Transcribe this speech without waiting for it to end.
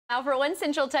Now, for one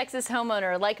Central Texas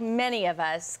homeowner, like many of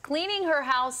us, cleaning her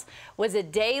house was a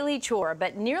daily chore.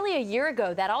 But nearly a year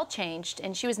ago, that all changed,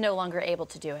 and she was no longer able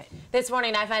to do it. This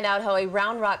morning, I find out how a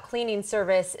Round Rock cleaning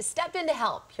service stepped in to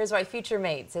help. Here's why Future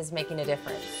Maids is making a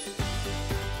difference.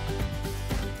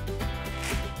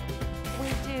 We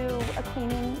do a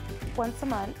cleaning once a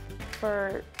month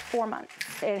for 4 months.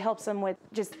 It helps them with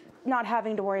just not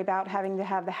having to worry about having to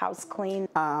have the house clean.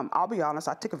 I'll be honest,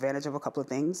 I took advantage of a couple of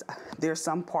things. There's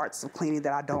some parts of cleaning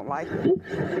that I don't like.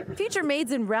 Future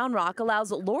Maids in Round Rock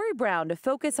allows Lori Brown to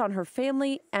focus on her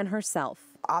family and herself.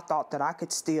 I thought that I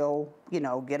could still,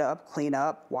 get up, clean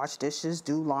up, wash dishes,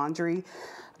 do laundry,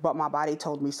 but my body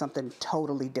told me something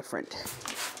totally different.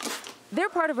 They're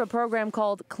part of a program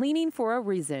called Cleaning for a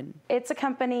Reason. It's a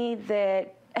company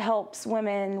that helps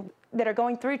women that are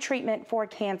going through treatment for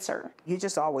cancer. You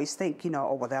just always think,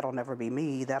 oh, well, that'll never be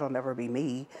me, that'll never be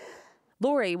me.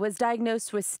 Lori was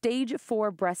diagnosed with stage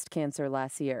 4 breast cancer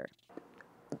last year.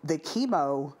 The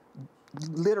chemo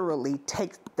literally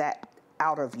takes that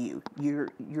out of you.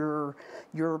 Your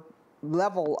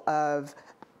level of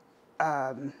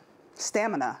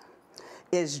stamina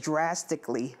is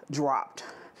drastically dropped.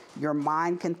 Your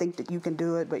mind can think that you can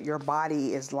do it, but your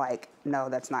body is like, no,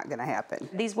 that's not going to happen.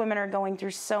 These women are going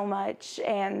through so much,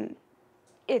 and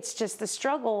it's just the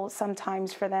struggle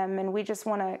sometimes for them, and we just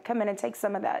want to come in and take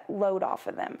some of that load off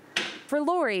of them. For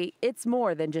Lori, it's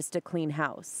more than just a clean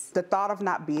house. The thought of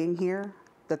not being here,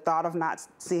 the thought of not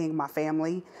seeing my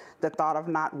family, the thought of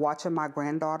not watching my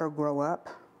granddaughter grow up,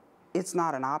 it's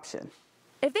not an option.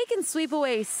 If they can sweep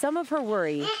away some of her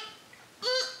worry,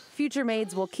 Future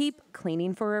Maids will keep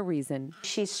cleaning for a reason.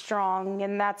 She's strong,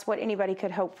 and that's what anybody could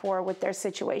hope for with their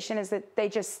situation, is that they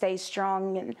just stay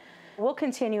strong, and we'll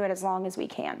continue it as long as we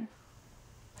can.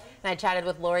 And I chatted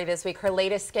with Lori this week. Her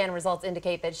latest scan results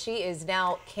indicate that she is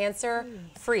now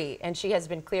cancer-free, and she has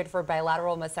been cleared for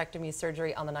bilateral mastectomy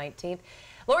surgery on the 19th.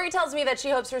 Lori tells me that she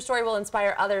hopes her story will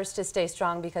inspire others to stay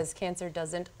strong, because cancer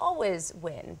doesn't always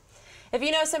win. If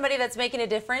you know somebody that's making a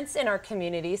difference in our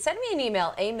community, send me an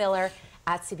email,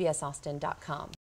 amiller@cbsaustin.com.